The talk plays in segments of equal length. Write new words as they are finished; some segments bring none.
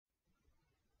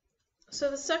So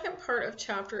the second part of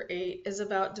Chapter 8 is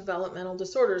about developmental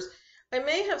disorders. I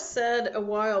may have said a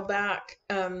while back,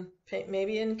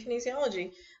 maybe in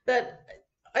kinesiology, that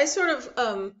I sort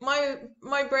of,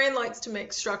 my brain likes to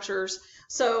make structures.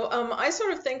 So I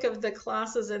sort of think of the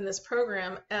classes in this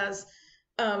program as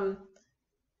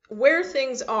where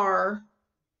things are,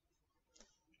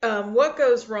 what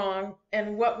goes wrong,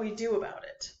 and what we do about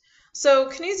it. So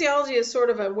kinesiology is sort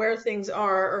of a where things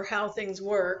are or how things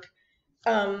work.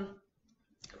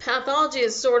 Pathology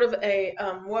is sort of a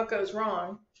what goes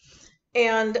wrong,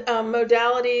 and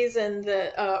modalities and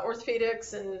the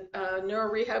orthopedics and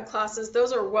neurorehab classes,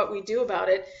 those are what we do about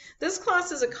it. This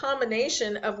class is a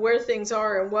combination of where things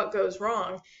are and what goes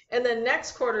wrong, and then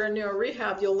next quarter in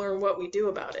neurorehab you'll learn what we do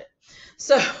about it.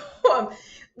 So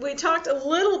we talked a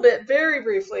little bit, very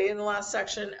briefly, in the last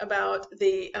section about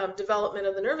the development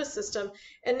of the nervous system,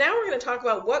 and now we're going to talk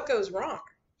about what goes wrong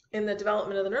in the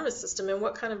development of the nervous system and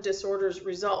what kind of disorders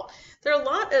result. There are a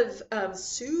lot of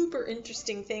super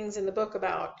interesting things in the book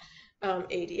about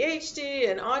ADHD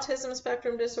and autism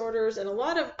spectrum disorders and a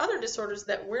lot of other disorders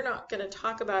that we're not going to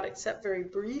talk about except very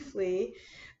briefly.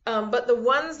 But the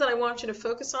ones that I want you to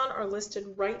focus on are listed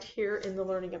right here in the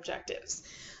learning objectives.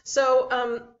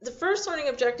 So the first learning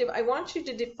objective, I want you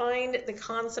to define the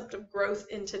concept of growth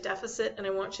into deficit, and I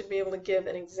want you to be able to give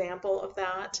an example of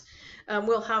that.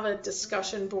 We'll have a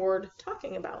discussion board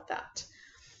talking about that.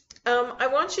 I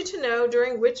want you to know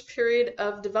during which period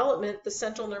of development the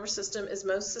central nervous system is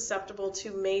most susceptible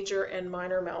to major and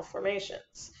minor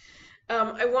malformations.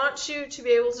 I want you to be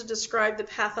able to describe the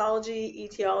pathology,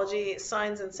 etiology,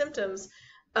 signs, and symptoms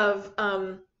of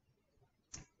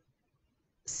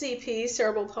CP,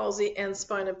 cerebral palsy, and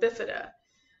spina bifida.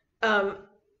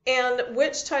 And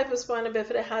which type of spina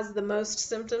bifida has the most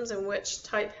symptoms and which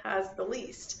type has the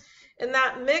least. And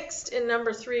that mixed in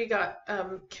number 3 got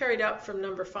carried out from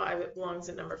number 5. It belongs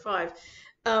in number 5.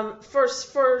 For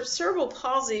cerebral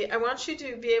palsy, I want you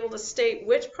to be able to state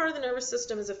which part of the nervous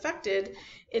system is affected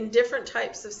in different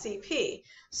types of CP.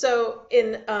 So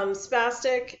in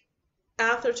spastic,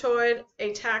 athertoid,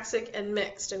 ataxic, and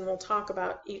mixed, and we'll talk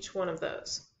about each one of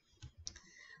those.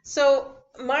 So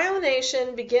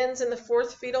myelination begins in the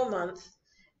 4th fetal month,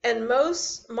 and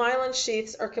most myelin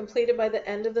sheaths are completed by the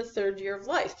end of the 3rd year of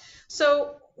life.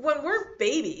 So when we're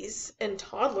babies and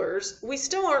toddlers, we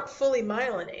still aren't fully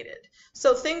myelinated.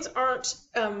 So things aren't,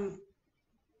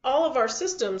 all of our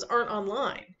systems aren't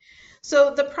online.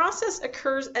 So the process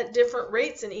occurs at different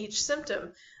rates in each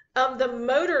symptom. The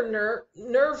motor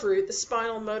nerve root, the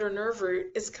spinal motor nerve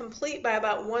root, is complete by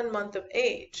about 1 month of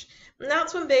age. And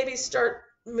that's when babies start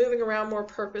moving around more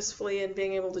purposefully and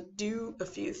being able to do a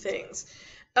few things.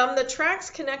 The tracts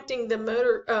connecting the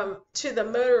motor to the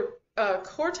motor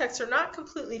cortex are not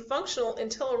completely functional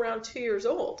until around 2 years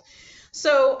old.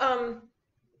 So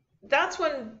that's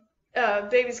when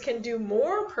babies can do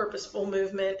more purposeful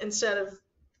movement instead of,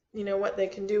 what they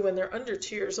can do when they're under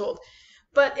 2 years old.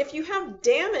 But if you have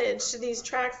damage to these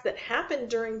tracts that happen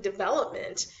during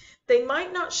development, they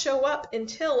might not show up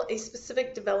until a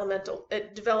specific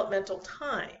developmental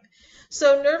time.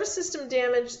 So nervous system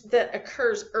damage that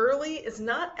occurs early is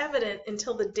not evident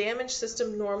until the damaged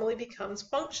system normally becomes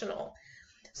functional.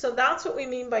 So that's what we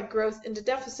mean by growth into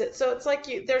deficit. So it's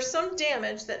like there's some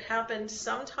damage that happened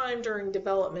sometime during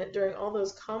development, during all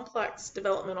those complex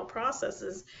developmental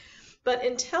processes. But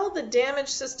until the damaged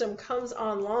system comes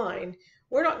online,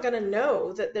 we're not going to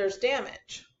know that there's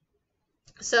damage.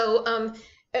 So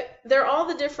there are all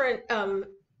the different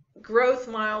growth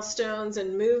milestones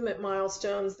and movement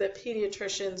milestones that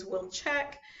pediatricians will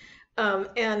check.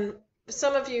 And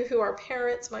some of you who are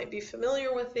parents might be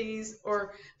familiar with these,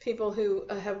 or people who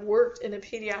have worked in a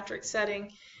pediatric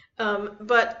setting.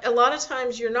 But a lot of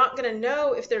times you're not going to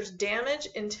know if there's damage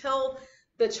until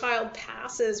the child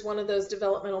passes one of those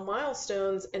developmental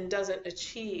milestones and doesn't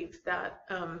achieve that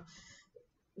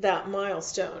that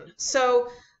milestone. So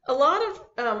a lot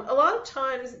of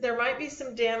times there might be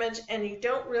some damage and you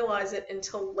don't realize it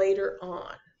until later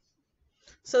on.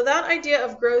 So that idea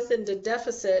of growth into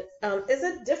deficit is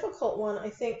a difficult one, I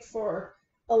think, for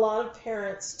a lot of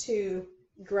parents to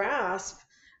grasp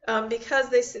because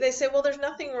they say, well, there's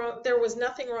nothing wrong. There was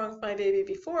nothing wrong with my baby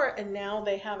before, and now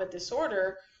they have a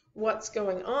disorder. What's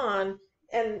going on?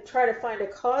 And try to find a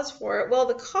cause for it. Well,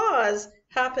 the cause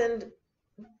happened.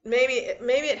 Maybe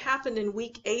it happened in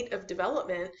week 8 of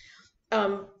development,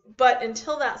 but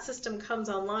until that system comes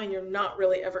online, you're not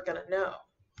really ever going to know.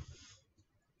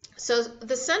 So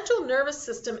the central nervous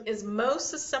system is most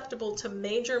susceptible to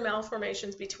major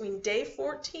malformations between day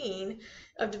 14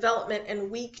 of development and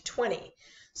week 20.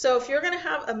 So if you're going to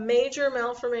have a major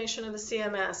malformation of the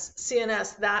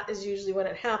CNS, that is usually when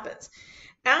it happens.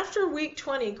 After week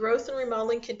 20, growth and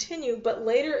remodeling continue, but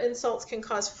later insults can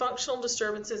cause functional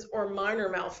disturbances or minor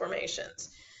malformations.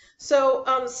 So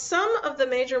some of the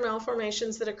major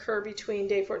malformations that occur between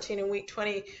day 14 and week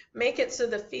 20 make it so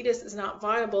the fetus is not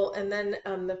viable, and then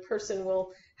the person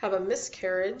will have a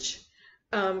miscarriage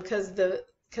because the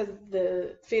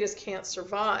fetus can't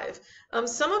survive.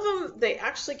 Some of them, they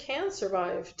actually can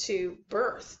survive to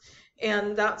birth,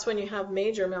 and that's when you have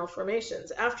major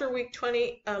malformations. After week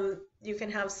 20, you can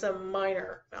have some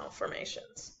minor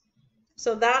malformations.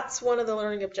 So that's one of the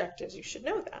learning objectives. You should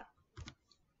know that.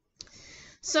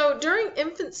 So during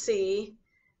infancy,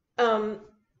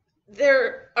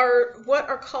 there are what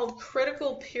are called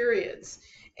critical periods.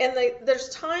 And there's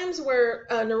times where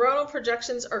neuronal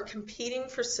projections are competing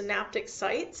for synaptic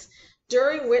sites,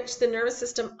 during which the nervous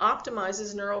system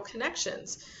optimizes neural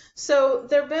connections. So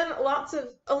there have been a lot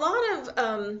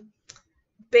of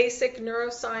basic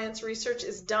neuroscience research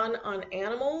is done on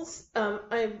animals.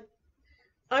 I'm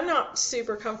not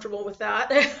super comfortable with that.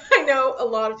 I know a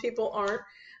lot of people aren't.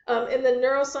 In the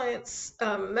neuroscience,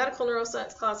 medical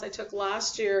neuroscience class I took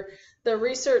last year, the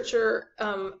researcher,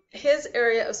 his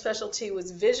area of specialty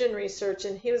was vision research,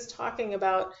 and he was talking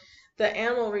about the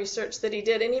animal research that he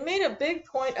did, and he made a big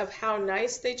point of how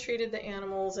nice they treated the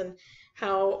animals and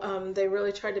how they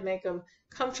really tried to make them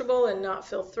comfortable and not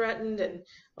feel threatened and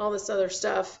all this other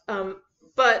stuff.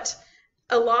 But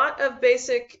a lot of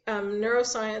basic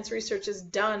neuroscience research is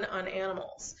done on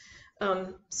animals.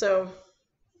 So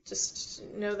just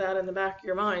know that in the back of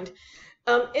your mind.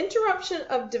 Interruption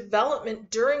of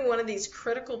development during one of these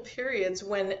critical periods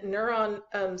when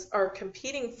neurons are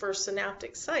competing for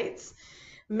synaptic sites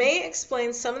may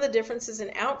explain some of the differences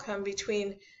in outcome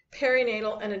between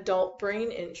perinatal and adult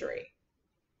brain injury.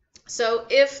 So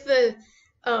if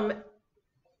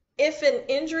an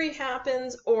injury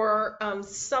happens or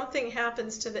something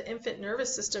happens to the infant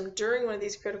nervous system during one of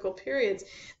these critical periods,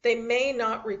 they may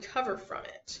not recover from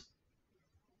it.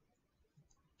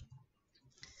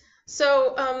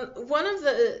 So one of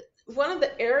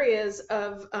the areas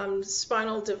of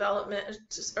spinal development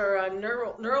or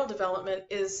neural development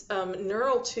is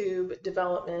neural tube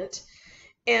development.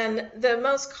 And the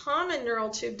most common neural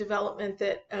tube development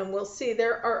that we'll see,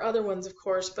 there are other ones of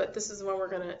course, but this is the one we're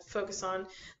going to focus on.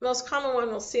 The most common one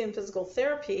we'll see in physical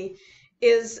therapy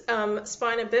is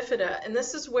spina bifida, and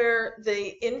this is where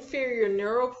the inferior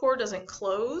neural core doesn't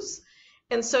close,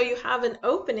 and so you have an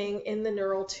opening in the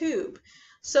neural tube.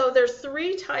 So there's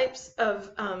three types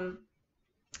of,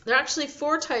 there are actually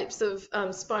four types of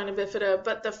spina bifida,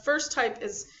 but the first type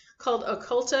is called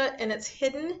occulta, and it's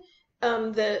hidden.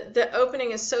 The opening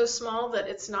is so small that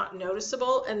it's not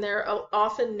noticeable, and there are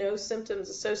often no symptoms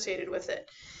associated with it.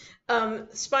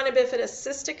 Spina bifida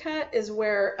cystica is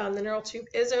where the neural tube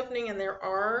is opening, and there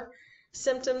are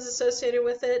symptoms associated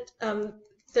with it. The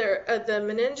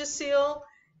meningocele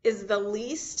is the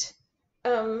least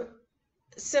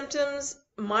symptoms.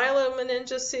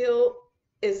 Myelomeningocele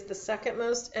is the second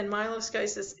most, and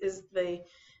myeloschisis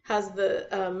has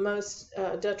the most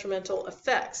detrimental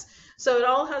effects. So it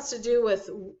all has to do with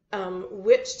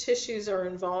which tissues are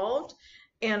involved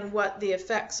and what the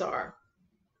effects are.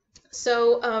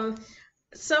 So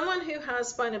someone who has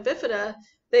spina bifida,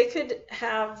 they could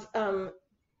have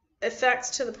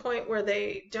effects to the point where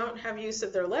they don't have use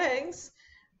of their legs,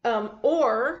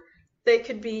 or they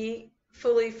could be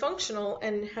fully functional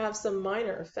and have some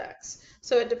minor effects.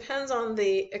 So it depends on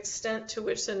the extent to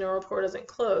which the neural core doesn't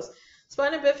close.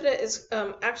 Spina bifida is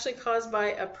actually caused by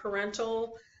a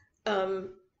parental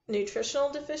nutritional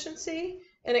deficiency,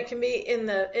 and it can be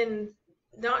in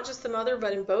not just the mother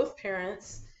but in both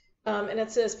parents, and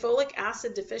it's a folic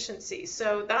acid deficiency.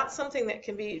 So that's something that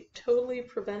can be totally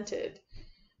prevented.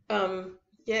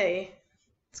 Yay,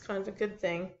 it's kind of a good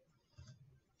thing.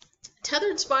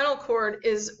 Tethered spinal cord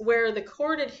is where the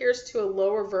cord adheres to a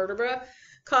lower vertebra,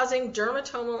 causing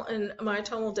dermatomal and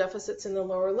myotomal deficits in the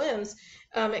lower limbs.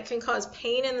 It can cause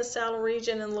pain in the saddle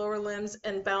region and lower limbs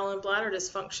and bowel and bladder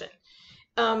dysfunction.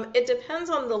 It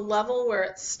depends on the level where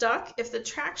it's stuck. If the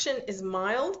traction is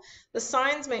mild, the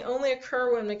signs may only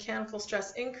occur when mechanical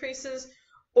stress increases,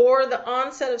 or the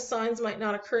onset of signs might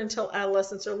not occur until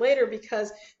adolescence or later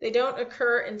because they don't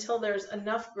occur until there's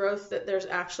enough growth that there's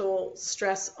actual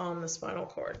stress on the spinal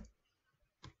cord.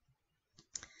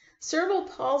 Cerebral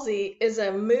palsy is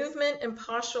a movement and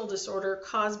postural disorder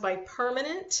caused by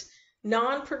permanent,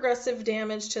 non-progressive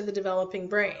damage to the developing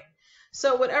brain.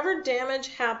 So whatever damage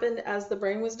happened as the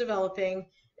brain was developing,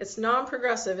 it's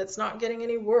non-progressive, it's not getting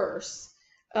any worse,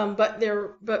 but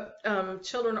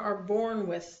children are born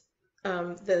with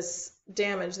this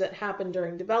damage that happened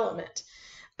during development.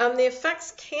 The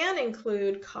effects can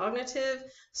include cognitive,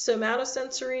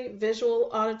 somatosensory, visual,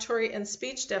 auditory, and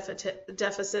speech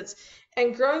deficits,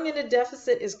 and growing into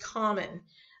deficit is common,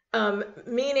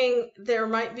 meaning there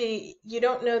might be, you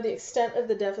don't know the extent of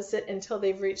the deficit until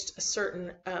they've reached a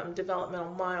certain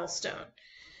developmental milestone.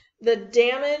 The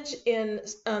damage in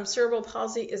cerebral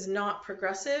palsy is not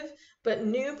progressive, but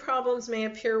new problems may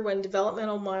appear when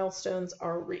developmental milestones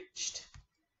are reached.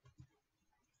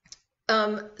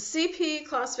 CP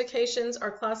classifications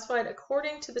are classified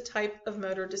according to the type of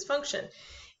motor dysfunction.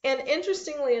 And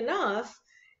interestingly enough,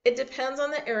 it depends on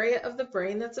the area of the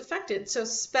brain that's affected. So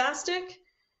spastic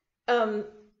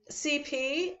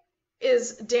CP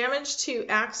is damage to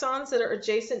axons that are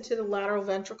adjacent to the lateral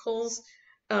ventricles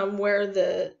where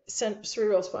the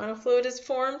cerebrospinal fluid is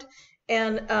formed,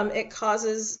 and it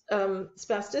causes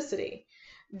spasticity.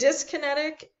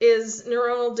 Dyskinetic is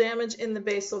neuronal damage in the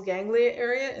basal ganglia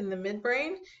area in the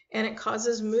midbrain, and it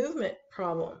causes movement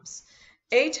problems.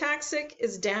 Ataxic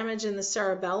is damage in the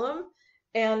cerebellum,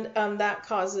 and that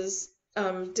causes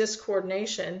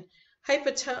discoordination.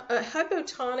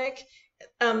 Hypotonic,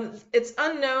 it's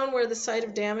unknown where the site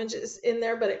of damage is in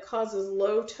there, but it causes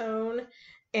low tone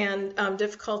and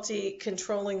difficulty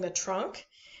controlling the trunk.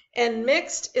 And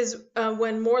mixed is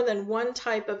when more than one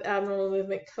type of abnormal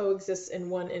movement coexists in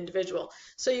one individual.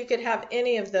 So you could have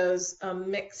any of those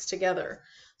mixed together.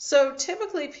 So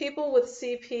typically people with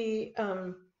CP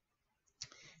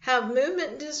have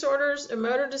movement disorders or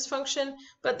motor dysfunction,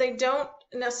 but they don't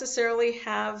necessarily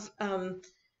have brain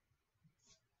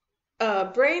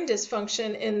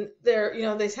dysfunction in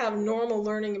their, they have normal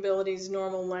learning abilities,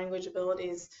 normal language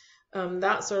abilities,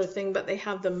 that sort of thing, but they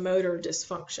have the motor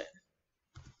dysfunction.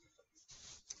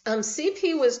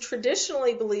 CP was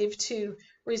traditionally believed to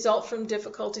result from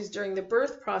difficulties during the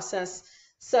birth process,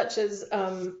 such as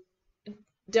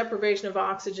deprivation of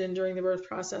oxygen during the birth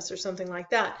process or something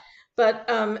like that. But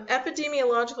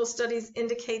epidemiological studies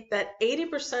indicate that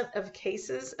 80% of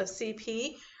cases of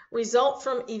CP result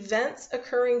from events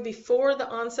occurring before the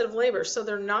onset of labor. So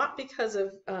they're not because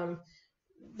of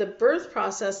the birth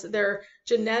process, they're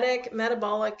genetic,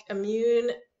 metabolic,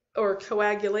 immune, or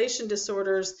coagulation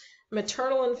disorders,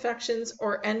 maternal infections,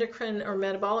 or endocrine or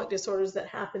metabolic disorders that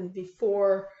happen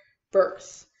before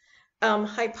birth.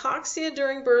 Hypoxia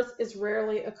during birth is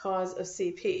rarely a cause of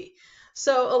CP.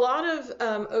 So a lot of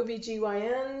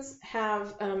OBGYNs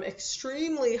have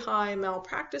extremely high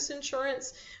malpractice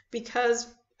insurance because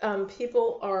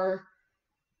people are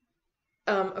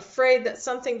afraid that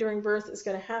something during birth is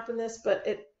going to happen but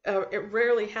it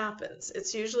rarely happens.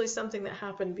 It's usually something that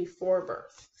happened before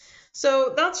birth.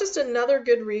 So that's just another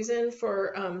good reason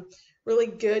for really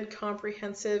good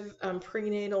comprehensive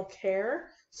prenatal care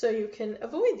so you can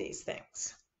avoid these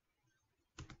things.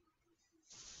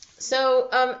 So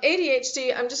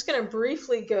ADHD, I'm just going to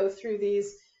briefly go through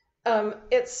these.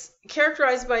 It's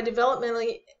characterized by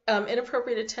developmentally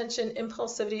inappropriate attention,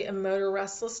 impulsivity, and motor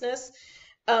restlessness.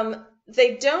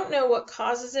 They don't know what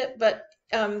causes it, but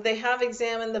they have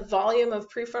examined the volume of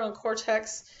prefrontal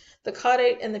cortex, the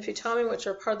caudate and the putamen, which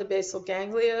are part of the basal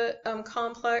ganglia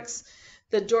complex.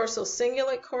 The dorsal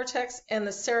cingulate cortex and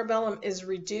the cerebellum is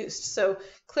reduced. So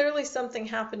clearly something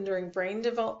happened during brain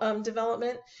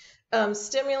development.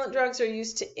 Stimulant drugs are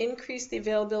used to increase the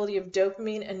availability of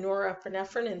dopamine and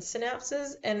norepinephrine in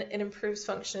synapses, and it improves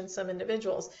function in some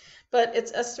individuals. But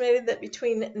it's estimated that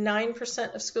between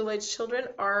 9% of school-age children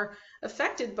are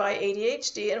affected by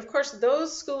ADHD. And of course,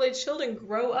 those school-age children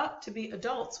grow up to be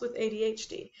adults with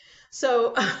ADHD.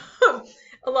 So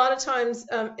a lot of times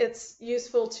it's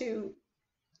useful to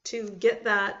get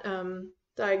that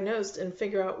diagnosed and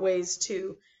figure out ways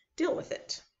to deal with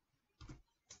it.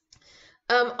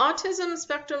 Autism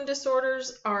spectrum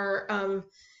disorders are,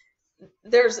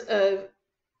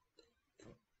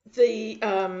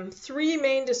 the three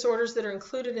main disorders that are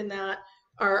included in that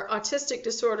are autistic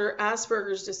disorder,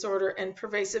 Asperger's disorder, and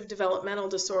pervasive developmental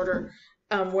disorder,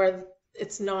 where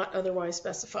it's not otherwise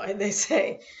specified, they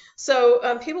say.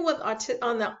 So people with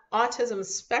on the autism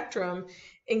spectrum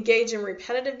engage in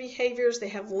repetitive behaviors, they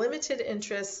have limited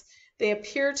interests, they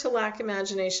appear to lack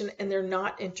imagination, and they're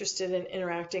not interested in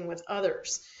interacting with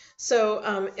others.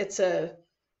 So it's a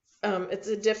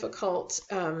difficult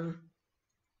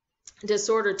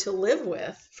disorder to live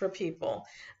with for people.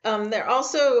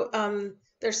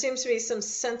 There seems to be some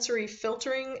sensory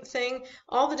filtering thing.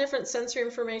 All the different sensory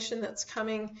information that's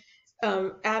coming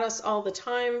at us all the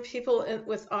time, people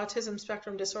with autism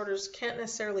spectrum disorders can't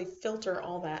necessarily filter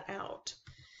all that out.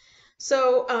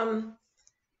 So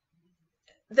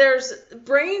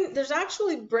there's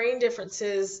actually brain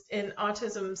differences in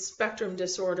autism spectrum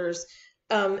disorders,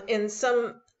 in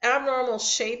some abnormal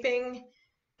shaping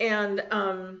and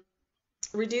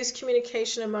reduced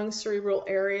communication among cerebral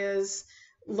areas,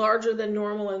 larger than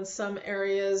normal in some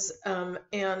areas,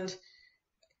 and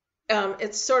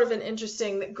it's sort of an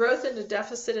interesting that growth into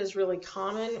deficit is really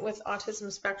common with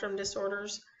autism spectrum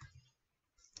disorders.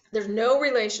 There's no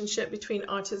relationship between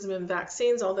autism and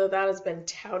vaccines, although that has been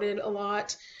touted a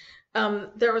lot.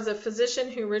 There was a physician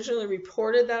who originally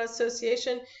reported that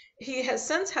association. He has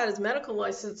since had his medical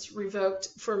license revoked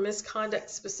for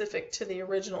misconduct specific to the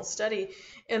original study,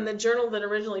 and the journal that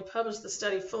originally published the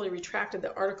study fully retracted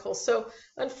the article. So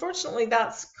unfortunately,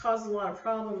 that's caused a lot of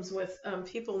problems with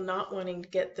people not wanting to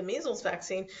get the measles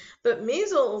vaccine. But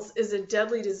measles is a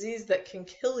deadly disease that can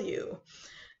kill you.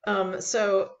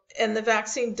 And the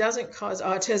vaccine doesn't cause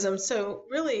autism. So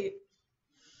really,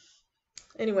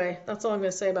 anyway, that's all I'm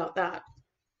going to say about that.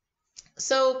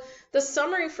 So the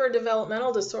summary for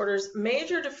developmental disorders: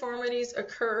 major deformities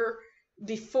occur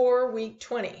before week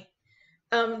 20.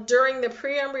 During the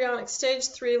pre-embryonic stage,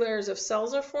 3 layers of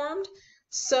cells are formed.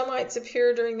 Somites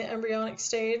appear during the embryonic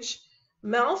stage.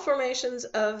 Malformations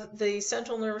of the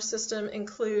central nervous system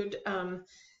include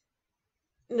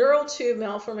neural tube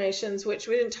malformations, which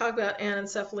we didn't talk about,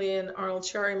 anencephaly and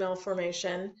Arnold-Chiari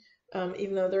malformation,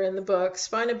 even though they're in the book,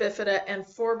 spina bifida, and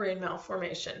forebrain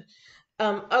malformation.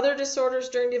 Other disorders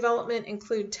during development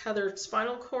include tethered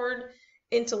spinal cord,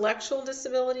 intellectual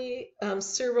disability,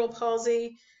 cerebral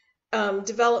palsy,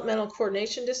 developmental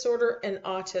coordination disorder, and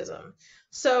autism.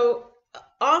 So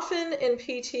often in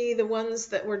PT, the ones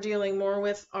that we're dealing more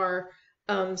with are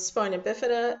spina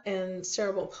bifida and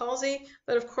cerebral palsy,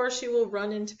 but of course you will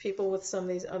run into people with some of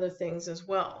these other things as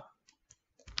well.